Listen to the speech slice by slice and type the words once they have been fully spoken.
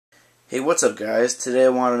Hey, what's up guys? Today I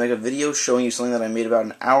wanted to make a video showing you something that I made about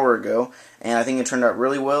an hour ago, and I think it turned out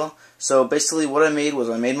really well. So basically what I made was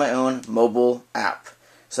I made my own mobile app.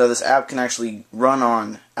 So this app can actually run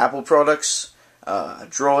on Apple products,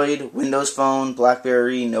 Droid, Windows Phone,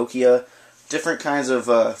 BlackBerry, Nokia, different kinds of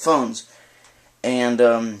phones.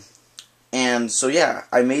 And so yeah,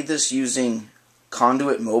 I made this using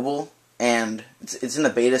Conduit Mobile, and it's in the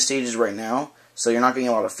beta stages right now. So you're not getting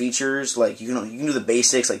a lot of features. Like you can do the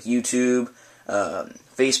basics like YouTube,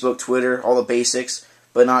 Facebook, Twitter, all the basics,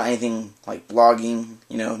 but not anything like blogging.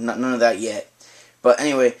 None of that yet. But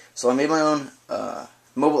anyway, so I made my own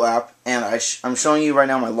mobile app, and I'm showing you right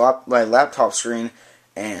now my laptop screen,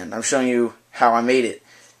 and I'm showing you how I made it.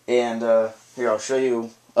 And here, I'll show you.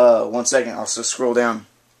 1 second. I'll just scroll down.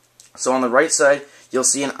 So on the right side, you'll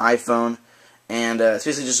see an iPhone, and it's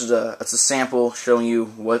basically just a sample showing you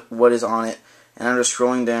what is on it. And I'm just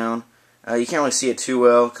scrolling down. You can't really see it too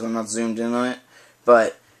well because I'm not zoomed in on it,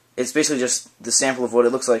 but it's basically just the sample of what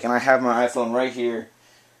it looks like. And I have my iPhone right here,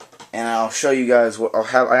 and I'll show you guys what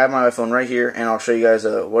I have my iPhone right here, and I'll show you guys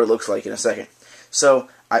what it looks like in a second. So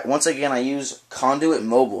once again, I use Conduit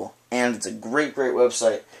Mobile, and it's a great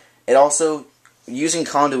website. It also, using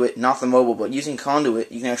Conduit, not the mobile, but using Conduit,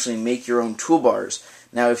 you can actually make your own toolbars.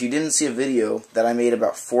 Now, if you didn't see a video that I made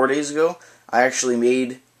about 4 days ago, I actually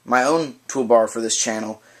made my own toolbar for this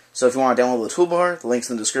channel. So if you want to download the toolbar, the link's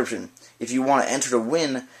in the description. If you want to enter to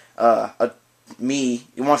win enter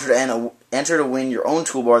to win your own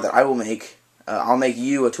toolbar that I will make, I'll make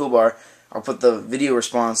you a toolbar. I'll put the video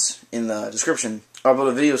response in the description. I'll put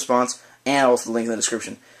a video response and also the link in the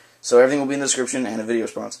description. So everything will be in the description and a video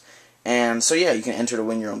response. And so yeah, you can enter to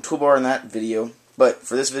win your own toolbar in that video. But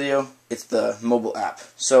for this video, it's the mobile app.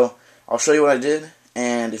 So I'll show you what I did.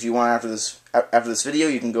 And if you want after this video,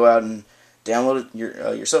 you can go out and download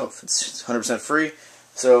it yourself. It's 100% free.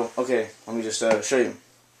 So okay, let me just show you.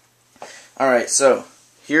 Alright, so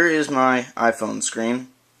here is my iPhone screen.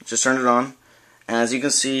 Just turned it on, and as you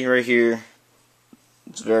can see right here,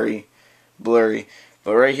 it's very blurry,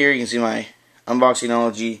 but right here you can see my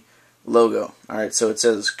UnboxTechnology logo. Alright, so it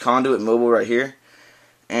says Conduit Mobile right here,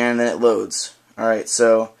 and then it loads. Alright,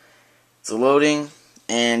 so it's loading,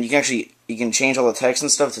 and you can change all the text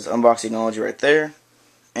and stuff. It says UnboxTechnology right there.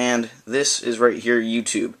 And this is right here,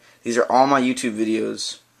 YouTube. These are all my YouTube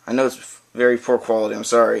videos. I know it's very poor quality, I'm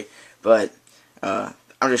sorry, but I'm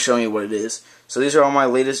just showing you what it is. So these are all my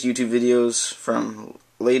latest YouTube videos, from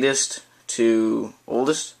latest to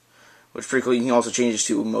oldest, which is pretty cool. You can also change this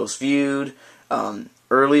to most viewed,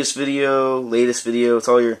 earliest video, latest video. It's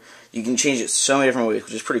all you can change it so many different ways,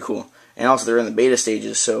 which is pretty cool. And also they're in the beta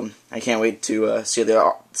stages, so I can't wait to see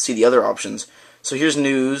the other options. So here's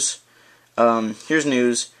news. Here's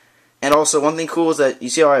news. And also one thing cool is that you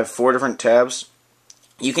see how I have 4 different tabs?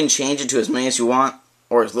 You can change it to as many as you want,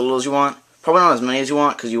 or as little as you want. Probably not as many as you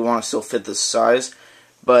want, because you want to still fit the size.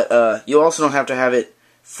 But you also don't have to have it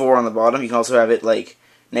 4 on the bottom. You can also have it like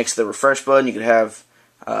next to the refresh button. You could have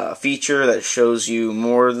a feature that shows you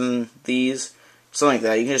more than these. Something like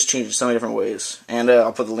that. You can just change it so many different ways. And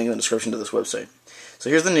I'll put the link in the description to this website. So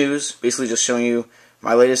here's the news, basically just showing you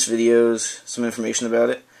my latest videos, some information about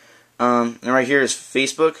it. And right here is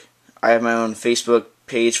Facebook. I have my own Facebook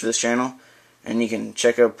page for this channel, and you can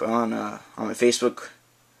check up on my Facebook.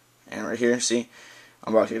 And right here, see,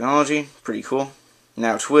 UnboxTechnology, pretty cool.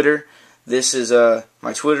 Now Twitter. This is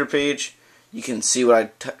my Twitter page. You can see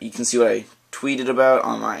what I tweeted about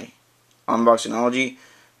on my UnboxTechnology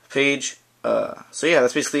page. So yeah,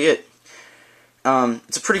 that's basically it.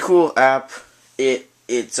 It's a pretty cool app.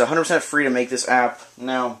 It's 100% free to make this app.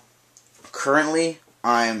 Now, currently,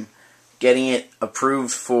 I'm getting it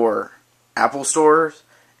approved for Apple stores,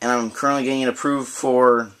 and I'm currently getting it approved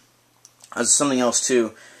for something else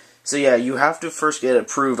too. So yeah, you have to first get it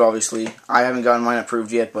approved, obviously. I haven't gotten mine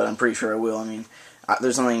approved yet, but I'm pretty sure I will. I mean,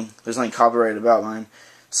 there's nothing copyrighted about mine.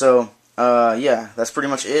 So, yeah, that's pretty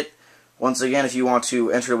much it. Once again, if you want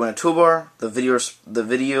to enter to win a toolbar, the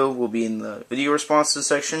video will be in the video responses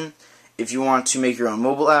section. If you want to make your own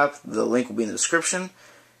mobile app, the link will be in the description.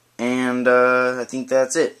 And I think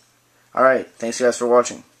that's it. Alright, thanks guys for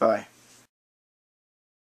watching. Bye.